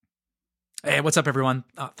Hey, what's up, everyone?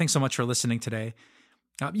 Thanks so much for listening today.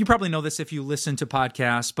 You probably know this if you listen to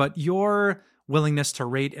podcasts, but your willingness to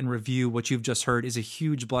rate and review what you've just heard is a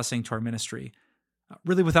huge blessing to our ministry.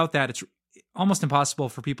 Really, without that, it's almost impossible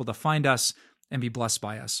for people to find us and be blessed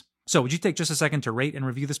by us. So would you take just a second to rate and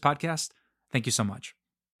review this podcast? Thank you so much.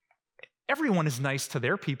 Everyone is nice to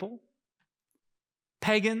their people.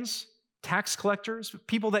 Pagans, tax collectors,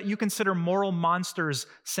 people that you consider moral monsters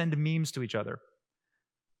send memes to each other.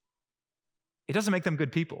 It doesn't make them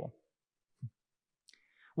good people.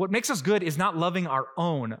 What makes us good is not loving our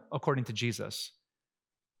own according to Jesus.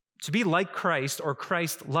 To be like Christ or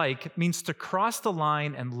Christ-like means to cross the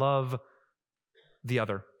line and love the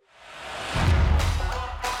other.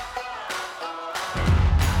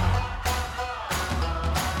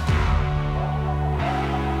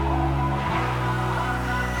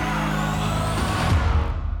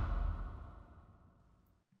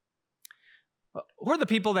 Who are the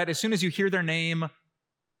people that as soon as you hear their name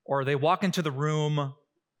or they walk into the room,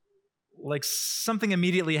 like something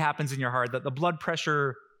immediately happens in your heart, that the blood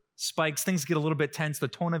pressure spikes, things get a little bit tense, the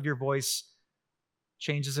tone of your voice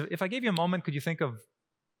changes? If I gave you a moment, could you think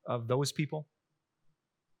of those people?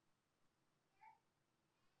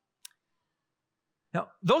 Now,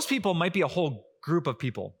 those people might be a whole group of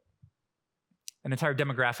people, an entire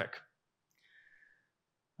demographic.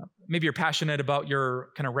 Maybe you're passionate about your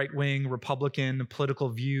kind of right-wing Republican political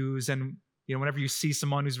views, and whenever you see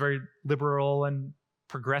someone who's very liberal and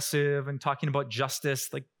progressive and talking about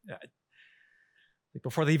justice, like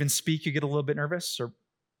before they even speak, you get a little bit nervous. Or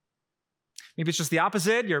maybe it's just the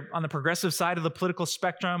opposite. You're on the progressive side of the political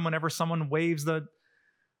spectrum. Whenever someone waves the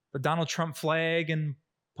Donald Trump flag and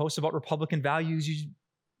posts about Republican values, you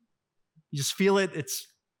just feel it. It's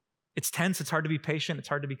tense. It's hard to be patient. It's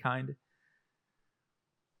hard to be kind.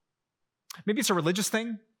 Maybe it's a religious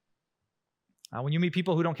thing. When you meet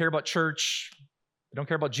people who don't care about church, they don't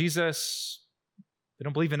care about Jesus, they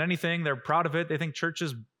don't believe in anything, they're proud of it, they think church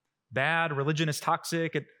is bad, religion is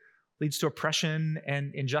toxic, it leads to oppression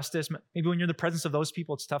and injustice. Maybe when you're in the presence of those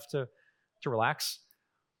people, it's tough to relax.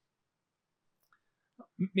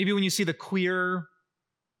 Maybe when you see the queer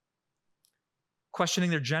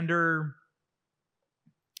questioning their gender,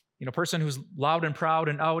 person who's loud and proud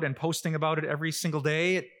and out and posting about it every single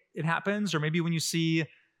day, it happens. Or maybe when you see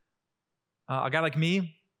a guy like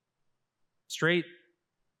me, straight,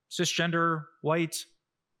 cisgender, white,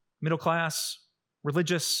 middle class,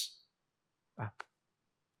 religious.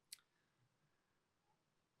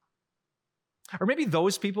 Or maybe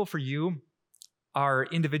those people for you are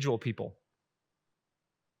individual people.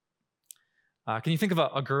 Can you think of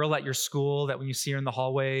a girl at your school that when you see her in the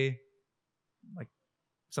hallway, like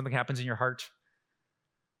something happens in your heart?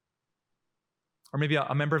 Or maybe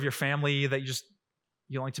a member of your family that you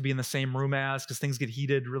don't like to be in the same room as because things get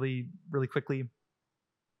heated really, really quickly.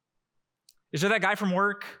 Is there that guy from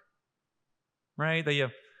work, right, that you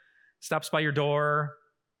stops by your door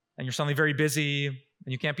and you're suddenly very busy and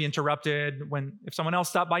you can't be interrupted? If someone else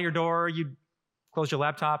stopped by your door, you close your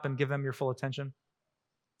laptop and give them your full attention.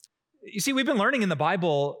 You see, we've been learning in the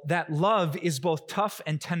Bible that love is both tough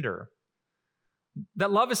and tender.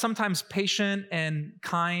 That love is sometimes patient and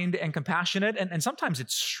kind and compassionate, and sometimes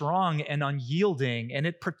it's strong and unyielding, and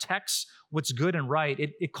it protects what's good and right.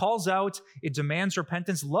 It calls out, it demands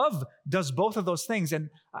repentance. Love does both of those things, and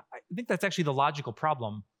I think that's actually the logical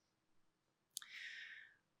problem.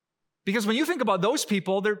 Because when you think about those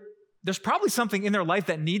people, there's probably something in their life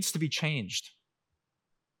that needs to be changed,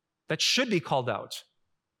 that should be called out,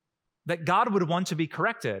 that God would want to be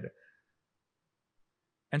corrected.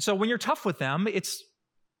 And so when you're tough with them, it's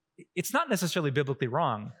not necessarily biblically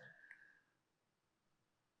wrong.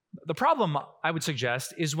 The problem, I would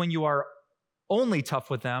suggest, is when you are only tough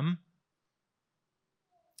with them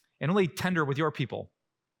and only tender with your people.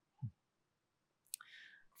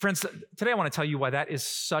 Friends, today I want to tell you why that is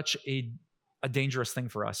such a dangerous thing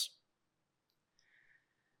for us.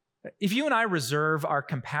 If you and I reserve our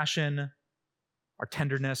compassion, our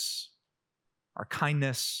tenderness, our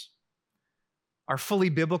kindness, our fully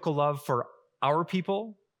biblical love for our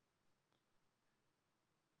people,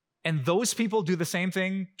 and those people do the same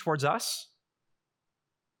thing towards us,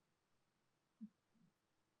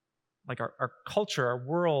 like our culture, our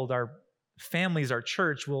world, our families, our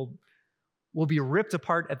church will be ripped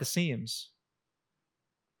apart at the seams.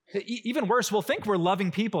 Even worse, we'll think we're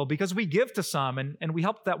loving people because we give to some and we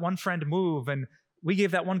helped that one friend move and we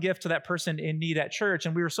gave that one gift to that person in need at church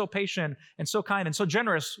and we were so patient and so kind and so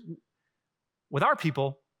generous with our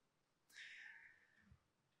people.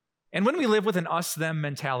 And when we live with an us-them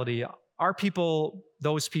mentality, our people,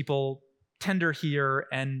 those people, tender here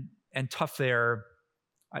and tough there,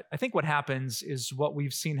 I think what happens is what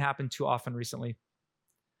we've seen happen too often recently.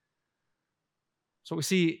 It's what we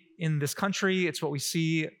see in this country. It's what we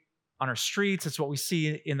see on our streets. It's what we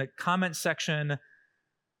see in the comment section,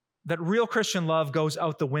 that real Christian love goes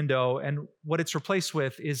out the window, and what it's replaced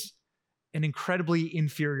with is an incredibly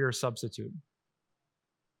inferior substitute.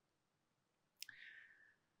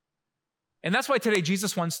 And that's why today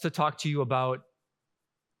Jesus wants to talk to you about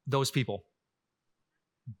those people.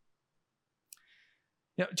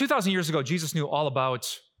 2,000 years ago, Jesus knew all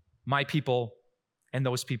about my people and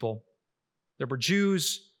those people. There were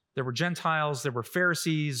Jews, there were Gentiles, there were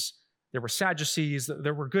Pharisees, there were Sadducees,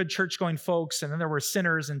 there were good church-going folks, and then there were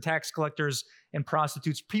sinners and tax collectors and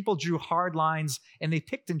prostitutes. People drew hard lines, and they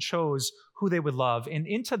picked and chose who they would love. And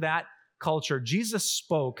into that culture, Jesus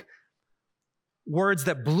spoke words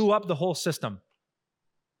that blew up the whole system.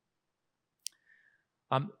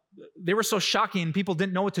 They were so shocking, people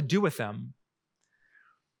didn't know what to do with them.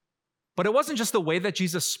 But it wasn't just the way that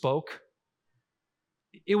Jesus spoke.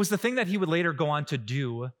 It was the thing that he would later go on to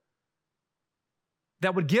do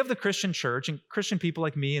that would give the Christian church and Christian people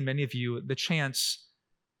like me and many of you the chance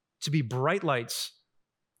to be bright lights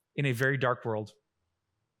in a very dark world.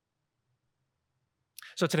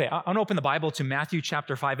 So today, I want to open the Bible to Matthew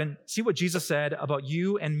chapter 5 and see what Jesus said about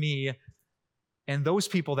you and me and those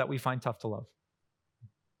people that we find tough to love.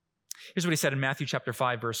 Here's what he said in Matthew chapter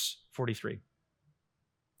 5, verse 43.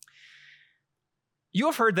 You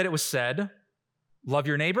have heard that it was said, love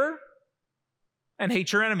your neighbor and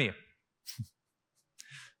hate your enemy.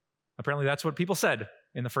 Apparently that's what people said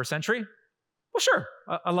in the first century. Well, sure,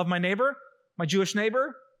 I love my neighbor, my Jewish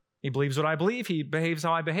neighbor. He believes what I believe. He behaves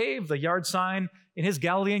how I behave. The yard sign in his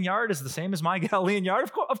Galilean yard is the same as my Galilean yard.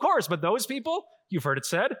 Of course, but those people, you've heard it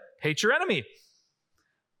said, hate your enemy.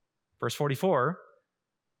 Verse 44,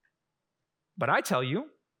 but I tell you,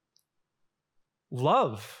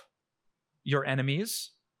 love your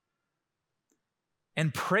enemies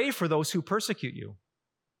and pray for those who persecute you.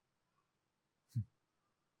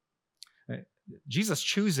 Jesus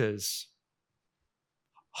chooses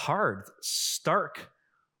hard, stark,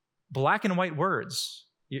 black and white words.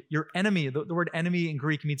 Your enemy, the word enemy in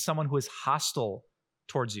Greek means someone who is hostile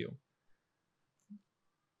towards you.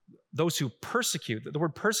 Those who persecute, the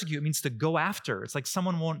word persecute means to go after. It's like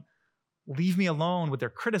someone won't leave me alone with their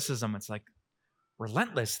criticism. It's like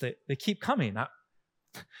relentless. They keep coming.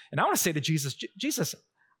 And I want to say to Jesus, Jesus,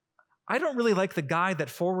 I don't really like the guy that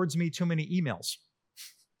forwards me too many emails.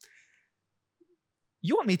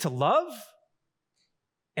 You want me to love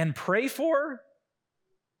and pray for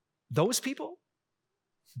those people?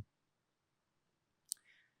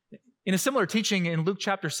 In a similar teaching in Luke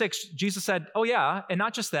chapter 6, Jesus said, oh yeah, and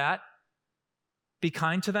not just that, be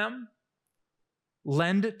kind to them,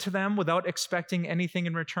 lend to them without expecting anything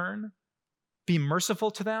in return, be merciful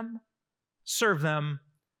to them, serve them,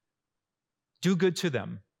 do good to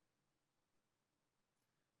them.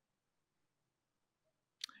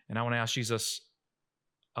 And I want to ask Jesus,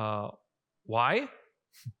 why?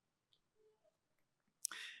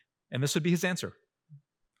 And this would be his answer.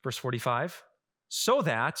 Verse 45, so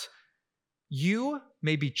that you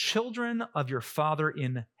may be children of your Father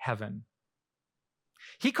in heaven.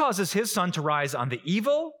 He causes his sun to rise on the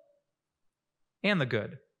evil and the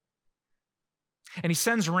good. And he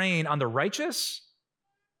sends rain on the righteous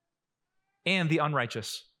and the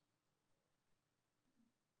unrighteous.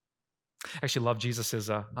 I actually love Jesus'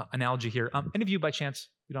 analogy here. Any of you, by chance,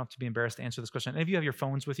 you don't have to be embarrassed to answer this question. Any of you have your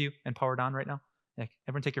phones with you and powered on right now? Yeah,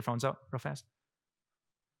 everyone take your phones out real fast.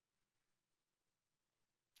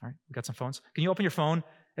 All right, we got some phones. Can you open your phone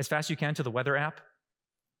as fast as you can to the weather app?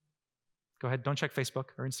 Go ahead, don't check Facebook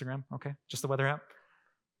or Instagram, okay? Just the weather app.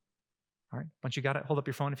 All right, bunch you got it. Hold up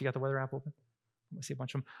your phone if you got the weather app open. I see a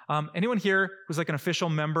bunch of them. Anyone here who's like an official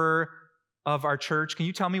member of our church, can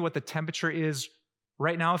you tell me what the temperature is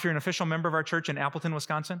right now if you're an official member of our church in Appleton,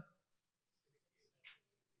 Wisconsin?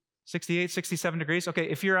 68, 67 degrees? Okay,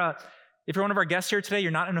 if you're one of our guests here today,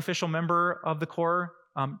 you're not an official member of the Core,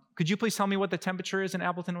 could you please tell me what the temperature is in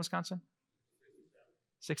Appleton, Wisconsin?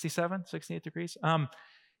 67, 68 degrees?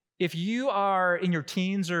 If you are in your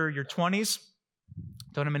teens or your 20s,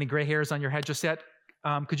 don't have any gray hairs on your head just yet,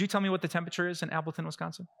 could you tell me what the temperature is in Appleton,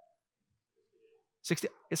 Wisconsin?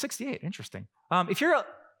 68, interesting. If you're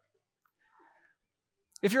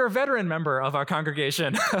a veteran member of our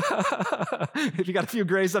congregation, if you got a few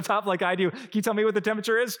grays up top like I do, can you tell me what the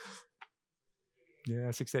temperature is?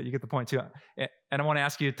 Yeah, 68, you get the point too. And I want to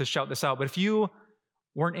ask you to shout this out, but if you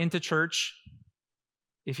weren't into church,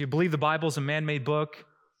 if you believe the Bible is a man-made book,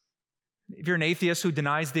 if you're an atheist who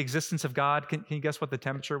denies the existence of God, can you guess what the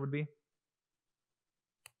temperature would be?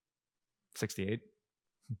 68.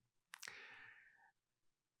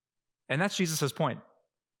 And that's Jesus' point.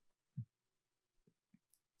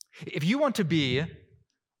 If you want to be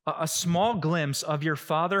a small glimpse of your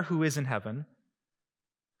Father who is in heaven,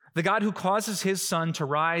 the God who causes his sun to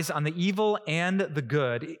rise on the evil and the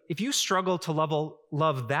good, if you struggle to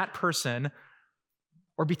love that person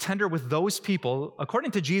or be tender with those people,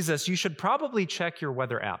 according to Jesus, you should probably check your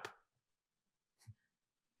weather app.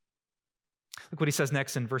 Look what he says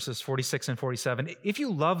next in verses 46 and 47. If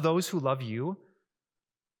you love those who love you,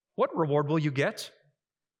 what reward will you get?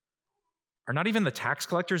 Are not even the tax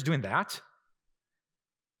collectors doing that?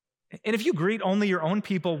 And if you greet only your own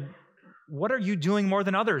people, what are you doing more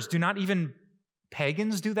than others? Do not even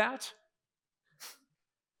pagans do that?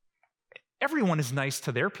 Everyone is nice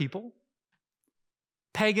to their people.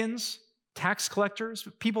 Pagans, tax collectors,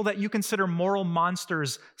 people that you consider moral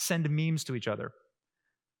monsters send memes to each other.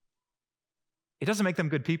 It doesn't make them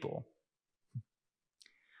good people.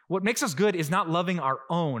 What makes us good is not loving our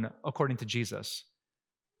own, according to Jesus.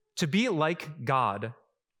 To be like God,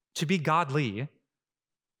 to be godly,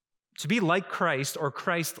 to be like Christ or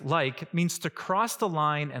Christ-like means to cross the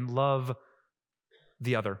line and love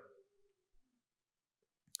the other.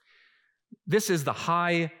 This is the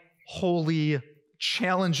high, holy,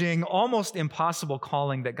 challenging, almost impossible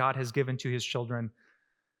calling that God has given to his children,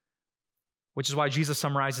 which is why Jesus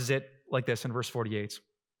summarizes it like this in verse 48.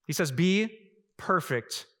 He says, "Be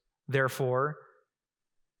perfect, therefore,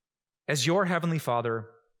 as your heavenly Father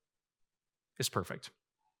is perfect."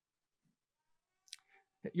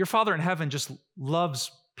 Your Father in heaven just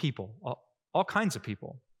loves people, all kinds of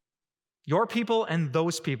people. Your people and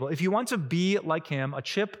those people. If you want to be like him, a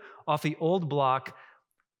chip off the old block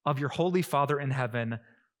of your holy Father in heaven,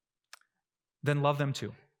 then love them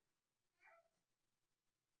too.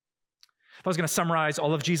 If I was going to summarize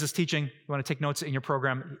all of Jesus' teaching, you want to take notes in your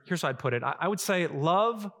program, here's how I'd put it. I would say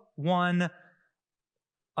love one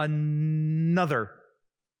another.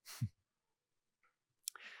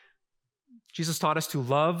 Jesus taught us to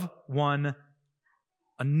love one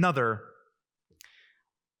another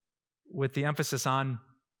with the emphasis on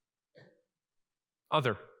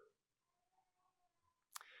other.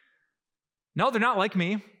 No, they're not like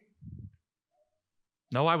me.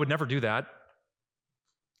 No, I would never do that.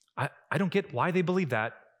 I don't get why they believe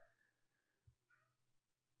that.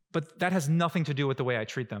 But that has nothing to do with the way I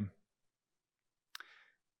treat them.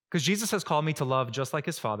 Because Jesus has called me to love just like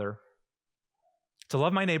his Father, to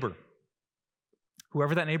love my neighbor,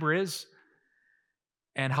 whoever that neighbor is,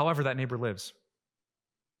 and however that neighbor lives.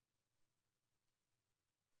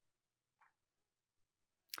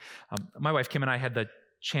 My wife Kim and I had the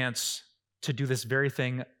chance to do this very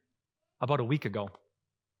thing about a week ago.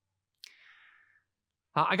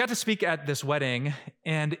 I got to speak at this wedding,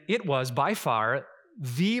 and it was by far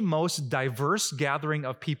the most diverse gathering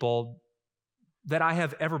of people that I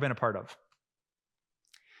have ever been a part of.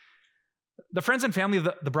 The friends and family of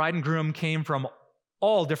the bride and groom came from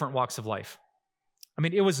all different walks of life. I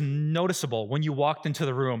mean, it was noticeable when you walked into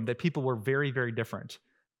the room that people were very, very different.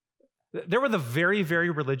 There were the very, very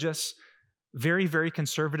religious, very, very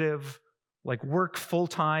conservative, like work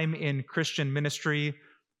full-time in Christian ministry,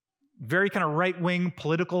 very kind of right-wing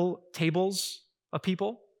political tables of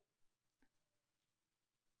people.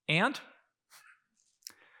 And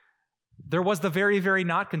there was the very, very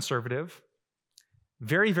not conservative,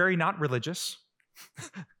 very, very not religious,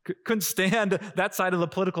 couldn't stand that side of the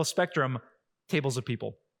political spectrum tables of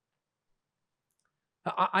people.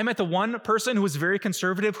 I met the one person who was very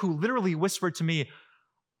conservative who literally whispered to me,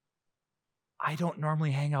 "I don't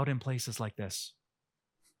normally hang out in places like this."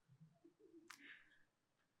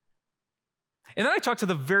 And then I talked to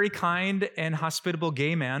the very kind and hospitable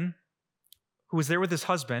gay man who was there with his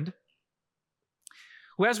husband,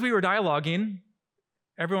 who, as we were dialoguing,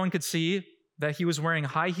 everyone could see that he was wearing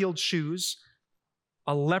high-heeled shoes,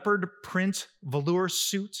 a leopard print velour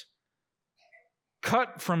suit,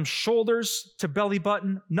 cut from shoulders to belly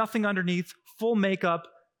button, nothing underneath, full makeup,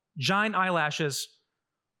 giant eyelashes,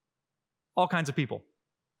 all kinds of people.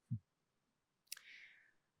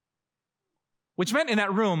 Which meant in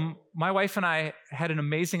that room, my wife and I had an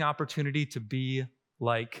amazing opportunity to be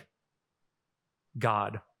like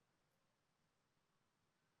God.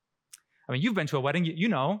 I mean, you've been to a wedding, you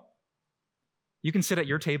know. You can sit at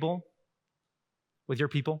your table with your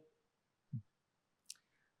people.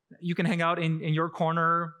 You can hang out in your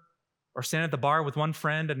corner or stand at the bar with one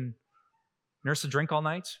friend and nurse a drink all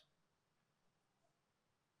night.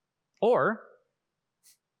 Or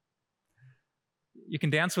you can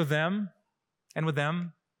dance with them and with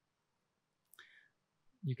them.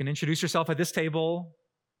 You can introduce yourself at this table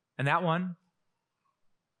and that one.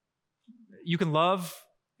 You can love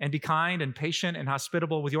and be kind and patient and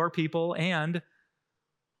hospitable with your people and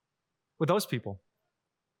with those people.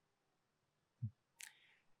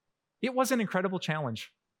 It was an incredible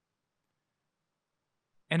challenge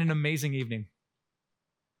and an amazing evening.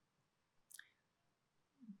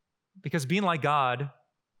 Because being like God,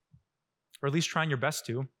 or at least trying your best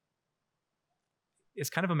to, is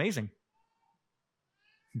kind of amazing.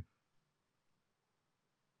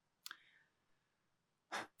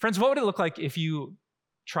 Friends, what would it look like if you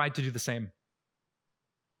tried to do the same?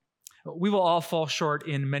 We will all fall short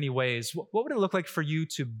in many ways. What would it look like for you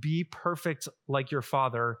to be perfect like your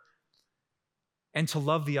Father and to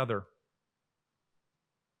love the other?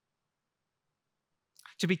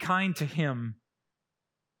 To be kind to him,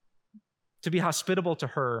 to be hospitable to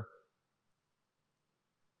her,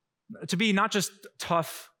 to be not just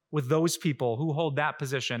tough with those people who hold that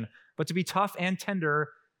position, but to be tough and tender,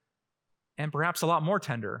 and perhaps a lot more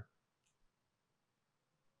tender.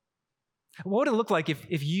 What would it look like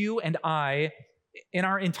if you and I, in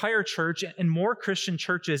our entire church and more Christian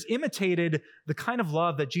churches, imitated the kind of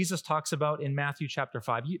love that Jesus talks about in Matthew chapter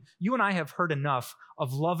 5? You and I have heard enough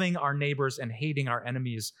of loving our neighbors and hating our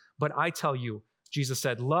enemies, but I tell you, Jesus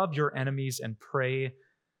said, love your enemies and pray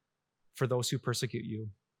for those who persecute you.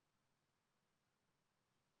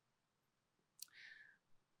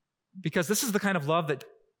 Because this is the kind of love that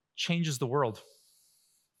changes the world.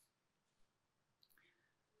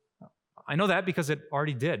 I know that because it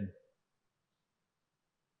already did.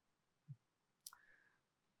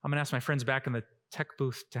 I'm going to ask my friends back in the tech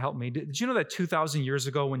booth to help me. Did you know that 2,000 years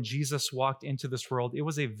ago when Jesus walked into this world, it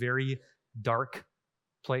was a very dark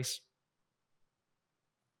place?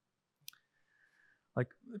 Like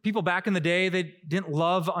people back in the day, they didn't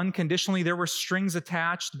love unconditionally. There were strings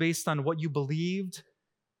attached based on what you believed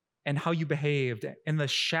and how you behaved. And the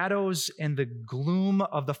shadows and the gloom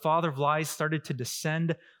of the father of lies started to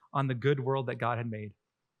descend on the good world that God had made.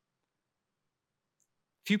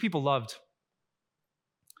 Few people loved.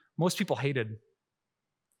 Most people hated.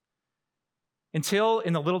 Until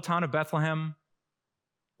in the little town of Bethlehem,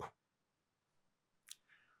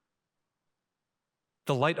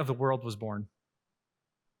 the light of the world was born.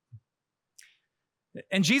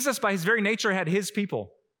 And Jesus, by his very nature, had his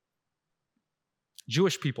people.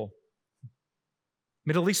 Jewish people,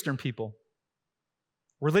 Middle Eastern people,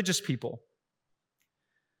 religious people.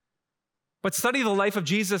 But study the life of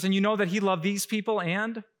Jesus and you know that he loved these people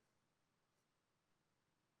and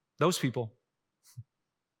those people.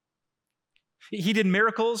 He did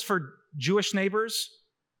miracles for Jewish neighbors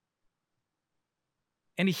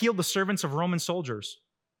and he healed the servants of Roman soldiers.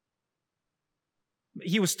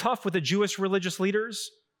 He was tough with the Jewish religious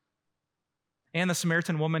leaders and the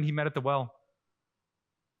Samaritan woman he met at the well.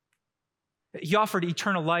 He offered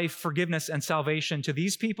eternal life, forgiveness, and salvation to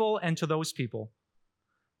these people and to those people.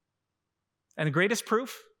 And the greatest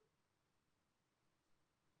proof?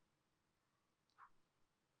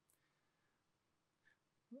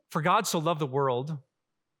 For God so loved the world,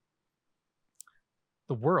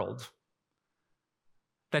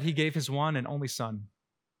 that he gave his one and only Son.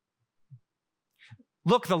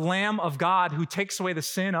 Look, the Lamb of God who takes away the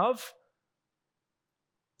sin of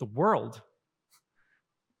the world.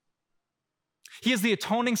 He is the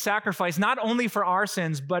atoning sacrifice, not only for our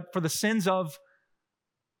sins, but for the sins of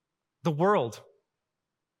the world.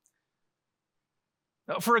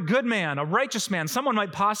 For a good man, a righteous man, someone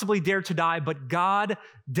might possibly dare to die, but God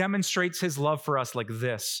demonstrates his love for us like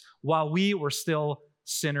this. While we were still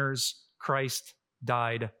sinners, Christ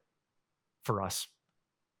died for us.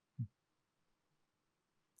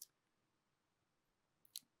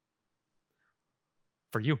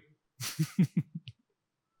 For you.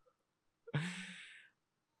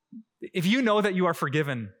 If you know that you are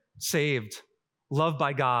forgiven, saved, loved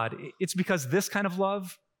by God, it's because this kind of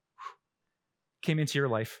love came into your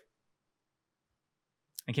life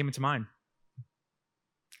and came into mine.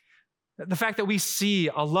 The fact that we see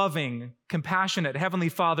a loving, compassionate Heavenly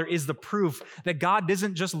Father is the proof that God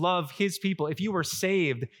doesn't just love his people. If you were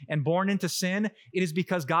saved and born into sin, it is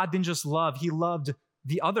because God didn't just love, he loved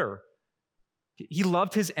the other. He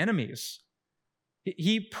loved his enemies.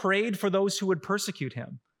 He prayed for those who would persecute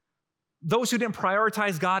him. Those who didn't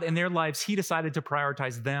prioritize God in their lives, he decided to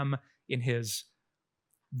prioritize them in his.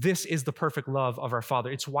 This is the perfect love of our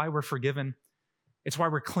Father. It's why we're forgiven. It's why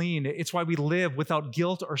we're clean. It's why we live without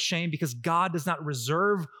guilt or shame, because God does not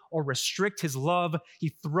reserve or restrict his love. He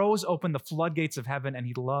throws open the floodgates of heaven and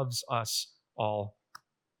he loves us all.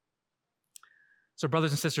 So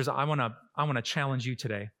brothers and sisters, I want to challenge you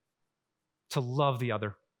today to love the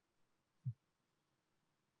other.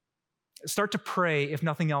 Start to pray, if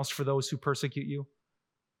nothing else, for those who persecute you.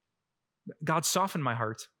 God, soften my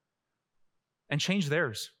heart and change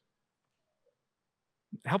theirs.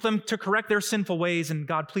 Help them to correct their sinful ways, and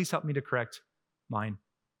God, please help me to correct mine.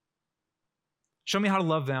 Show me how to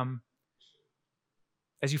love them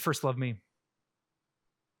as you first loved me.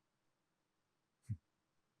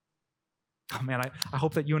 Oh man, I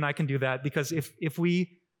hope that you and I can do that, because if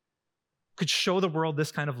we could show the world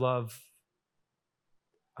this kind of love,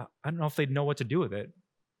 I don't know if they'd know what to do with it.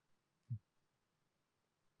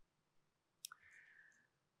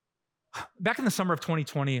 Back in the summer of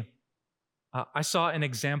 2020, I saw an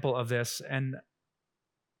example of this, and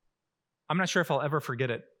I'm not sure if I'll ever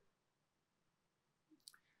forget it.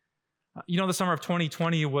 The summer of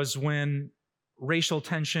 2020 was when racial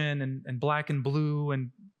tension and black and blue and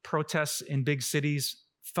protests in big cities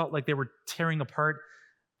felt like they were tearing apart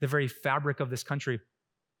the very fabric of this country.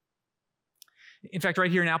 In fact,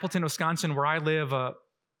 right here in Appleton, Wisconsin, where I live,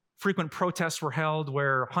 frequent protests were held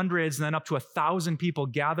where hundreds and then up to 1,000 people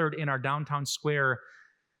gathered in our downtown square.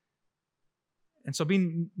 And so,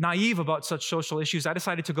 being naive about such social issues, I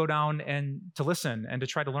decided to go down and to listen and to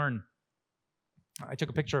try to learn. I took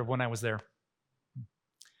a picture of when I was there.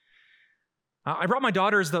 I brought my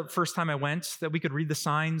daughters the first time I went, that we could read the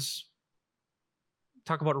signs,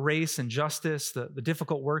 talk about race and justice, the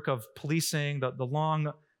difficult work of policing, the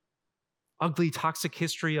long, ugly, toxic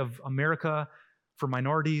history of America for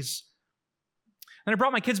minorities. And I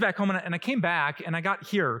brought my kids back home, and I came back, and I got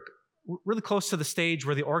here, really close to the stage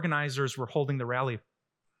where the organizers were holding the rally.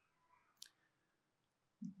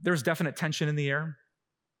 There was definite tension in the air.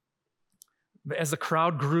 As the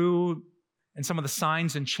crowd grew and some of the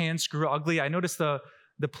signs and chants grew ugly, I noticed the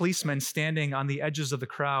policemen standing on the edges of the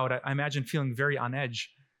crowd. I imagine feeling very on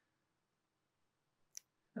edge.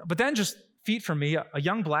 But then, just feet from me, a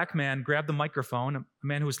young black man grabbed the microphone, a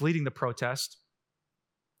man who was leading the protest.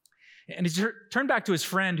 And he turned back to his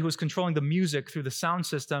friend who was controlling the music through the sound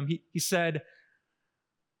system. He said,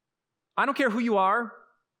 "I don't care who you are.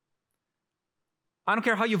 I don't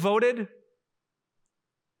care how you voted.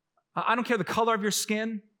 I don't care the color of your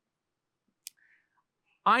skin.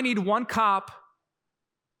 I need one cop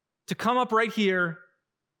to come up right here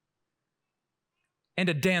and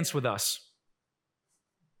to dance with us."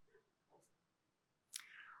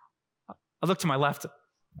 I looked to my left.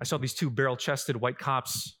 I saw these two barrel-chested white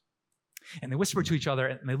cops, and they whispered to each other,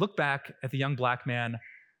 and they looked back at the young black man.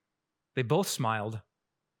 They both smiled,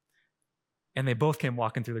 and they both came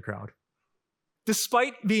walking through the crowd.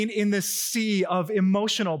 Despite being in this sea of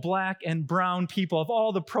emotional black and brown people, of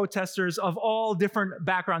all the protesters, of all different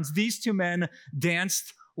backgrounds, these two men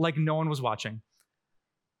danced like no one was watching.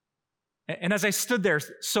 And as I stood there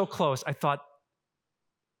so close, I thought,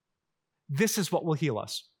 this is what will heal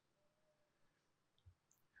us.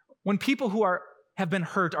 When people who have been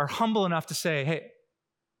hurt are humble enough to say, "Hey,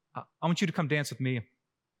 I want you to come dance with me."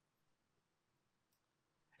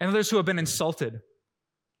 And others who have been insulted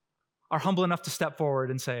are humble enough to step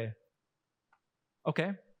forward and say,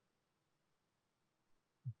 "Okay."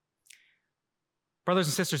 Brothers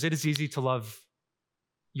and sisters, it is easy to love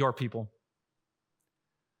your people,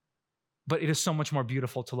 but it is so much more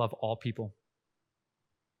beautiful to love all people.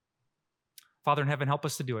 Father in heaven, help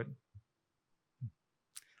us to do it.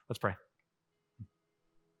 Let's pray.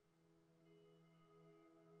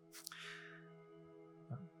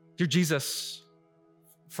 Dear Jesus,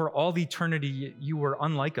 for all eternity, you were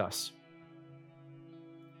unlike us.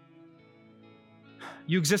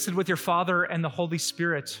 You existed with your Father and the Holy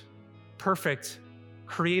Spirit, perfect,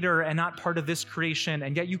 creator and not part of this creation,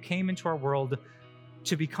 and yet you came into our world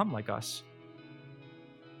to become like us,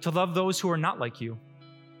 to love those who are not like you.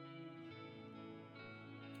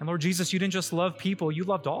 And Lord Jesus, you didn't just love people, you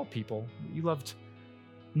loved all people. You loved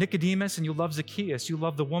Nicodemus and you loved Zacchaeus. You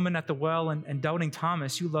loved the woman at the well and doubting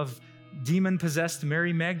Thomas. You loved demon-possessed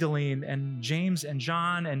Mary Magdalene and James and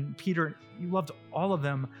John and Peter. You loved all of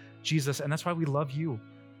them, Jesus, and that's why we love you.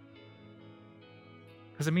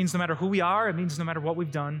 Because it means no matter who we are, it means no matter what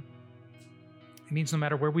we've done, it means no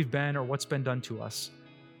matter where we've been or what's been done to us,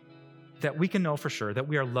 that we can know for sure that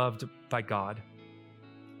we are loved by God.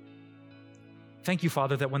 Thank you,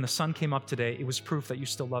 Father, that when the sun came up today, it was proof that you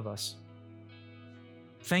still love us.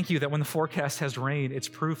 Thank you that when the forecast has rain, it's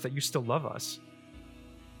proof that you still love us.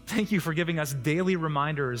 Thank you for giving us daily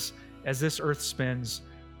reminders as this earth spins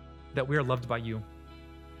that we are loved by you.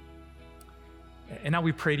 And now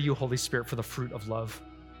we pray to you, Holy Spirit, for the fruit of love.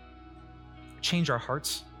 Change our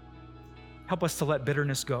hearts. Help us to let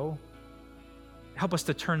bitterness go. Help us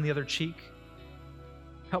to turn the other cheek.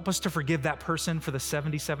 Help us to forgive that person for the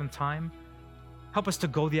 77th time. Help us to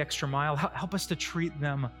go the extra mile. Help us to treat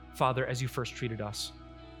them, Father, as you first treated us.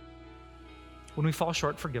 When we fall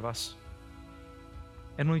short, forgive us.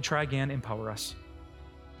 And when we try again, empower us.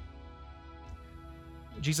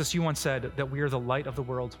 Jesus, you once said that we are the light of the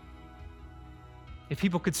world. If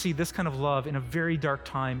people could see this kind of love in a very dark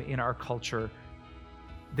time in our culture,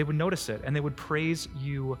 they would notice it and they would praise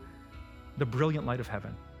you, the brilliant light of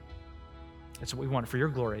heaven. It's what we want for your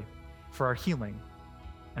glory, for our healing,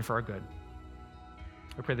 and for our good.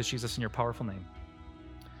 I pray this, Jesus, in your powerful name.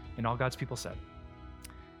 And all God's people said,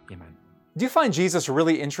 amen. Do you find Jesus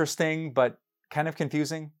really interesting, but kind of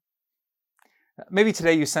confusing? Maybe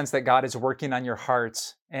today you sense that God is working on your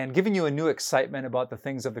hearts and giving you a new excitement about the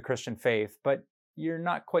things of the Christian faith, but you're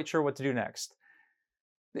not quite sure what to do next.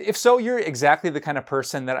 If so, you're exactly the kind of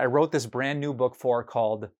person that I wrote this brand new book for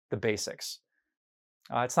called The Basics.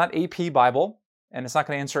 It's not AP Bible, and it's not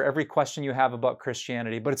going to answer every question you have about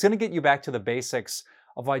Christianity, but it's going to get you back to the basics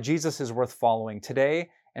of why Jesus is worth following today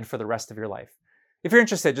and for the rest of your life. If you're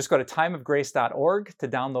interested, just go to timeofgrace.org to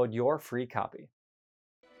download your free copy.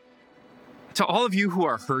 To all of you who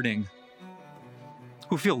are hurting,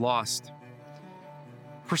 who feel lost,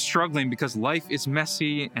 who are struggling because life is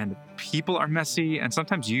messy and people are messy and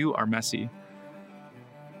sometimes you are messy.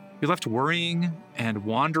 You're left worrying and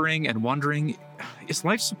wandering and wondering, is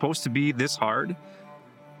life supposed to be this hard?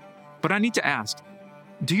 But I need to ask,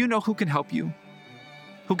 do you know who can help you?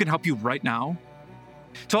 Who can help you right now?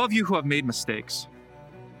 To all of you who have made mistakes,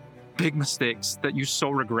 big mistakes that you so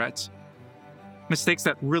regret, mistakes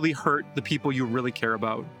that really hurt the people you really care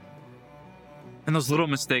about, and those little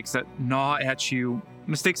mistakes that gnaw at you,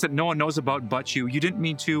 mistakes that no one knows about but you. You didn't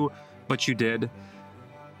mean to, but you did.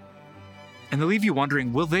 And they leave you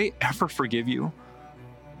wondering, will they ever forgive you?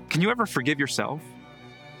 Can you ever forgive yourself?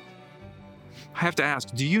 I have to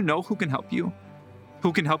ask, do you know who can help you?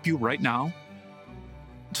 Who can help you right now?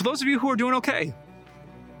 To those of you who are doing okay,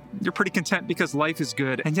 you're pretty content because life is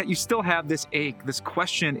good, and yet you still have this ache, this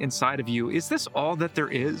question inside of you. Is this all that there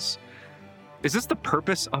is? Is this the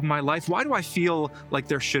purpose of my life? Why do I feel like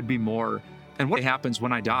there should be more? And what happens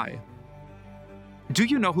when I die? Do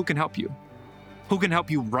you know who can help you? Who can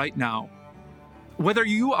help you right now? Whether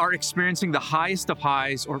you are experiencing the highest of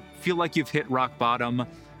highs or feel like you've hit rock bottom,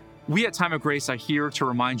 we at Time of Grace are here to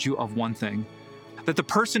remind you of one thing, that the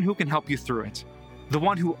person who can help you through it, the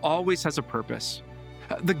one who always has a purpose,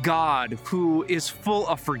 the God who is full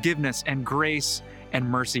of forgiveness and grace and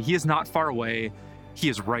mercy, he is not far away, he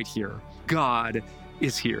is right here. God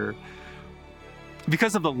is here.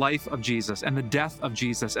 Because of the life of Jesus and the death of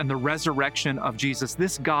Jesus and the resurrection of Jesus,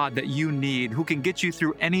 this God that you need, who can get you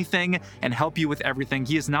through anything and help you with everything,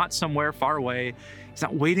 he is not somewhere far away. He's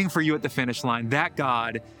not waiting for you at the finish line. That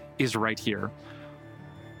God is right here.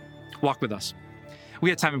 Walk with us.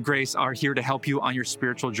 We at Time of Grace are here to help you on your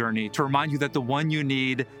spiritual journey, to remind you that the one you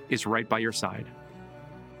need is right by your side.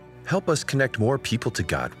 Help us connect more people to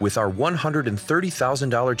God with our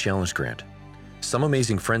 $130,000 challenge grant. Some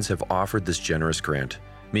amazing friends have offered this generous grant,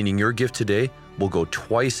 meaning your gift today will go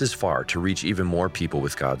twice as far to reach even more people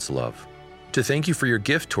with God's love. To thank you for your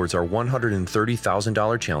gift towards our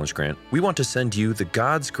 $130,000 challenge grant, we want to send you the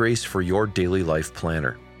God's Grace for Your Daily Life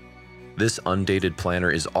Planner. This undated planner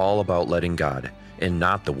is all about letting God, and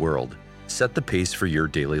not the world, set the pace for your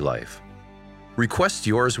daily life. Request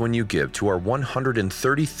yours when you give to our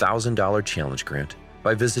 $130,000 challenge grant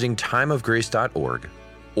by visiting timeofgrace.org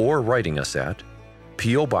or writing us at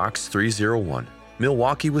P.O. Box 301,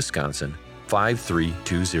 Milwaukee, Wisconsin,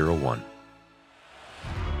 53201.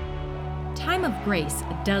 Time of Grace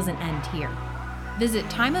doesn't end here. Visit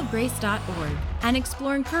timeofgrace.org and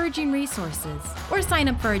explore encouraging resources, or sign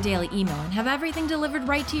up for our daily email and have everything delivered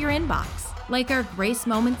right to your inbox, like our Grace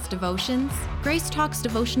Moments devotions, Grace Talks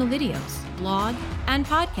devotional videos, blog, and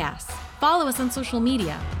podcasts. Follow us on social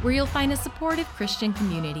media, where you'll find a supportive Christian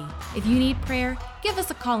community. If you need prayer, give us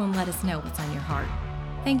a call and let us know what's on your heart.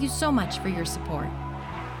 Thank you so much for your support.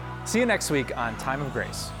 See you next week on Time of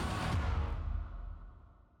Grace.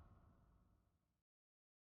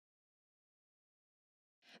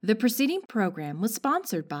 The preceding program was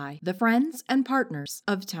sponsored by the Friends and Partners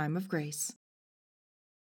of Time of Grace.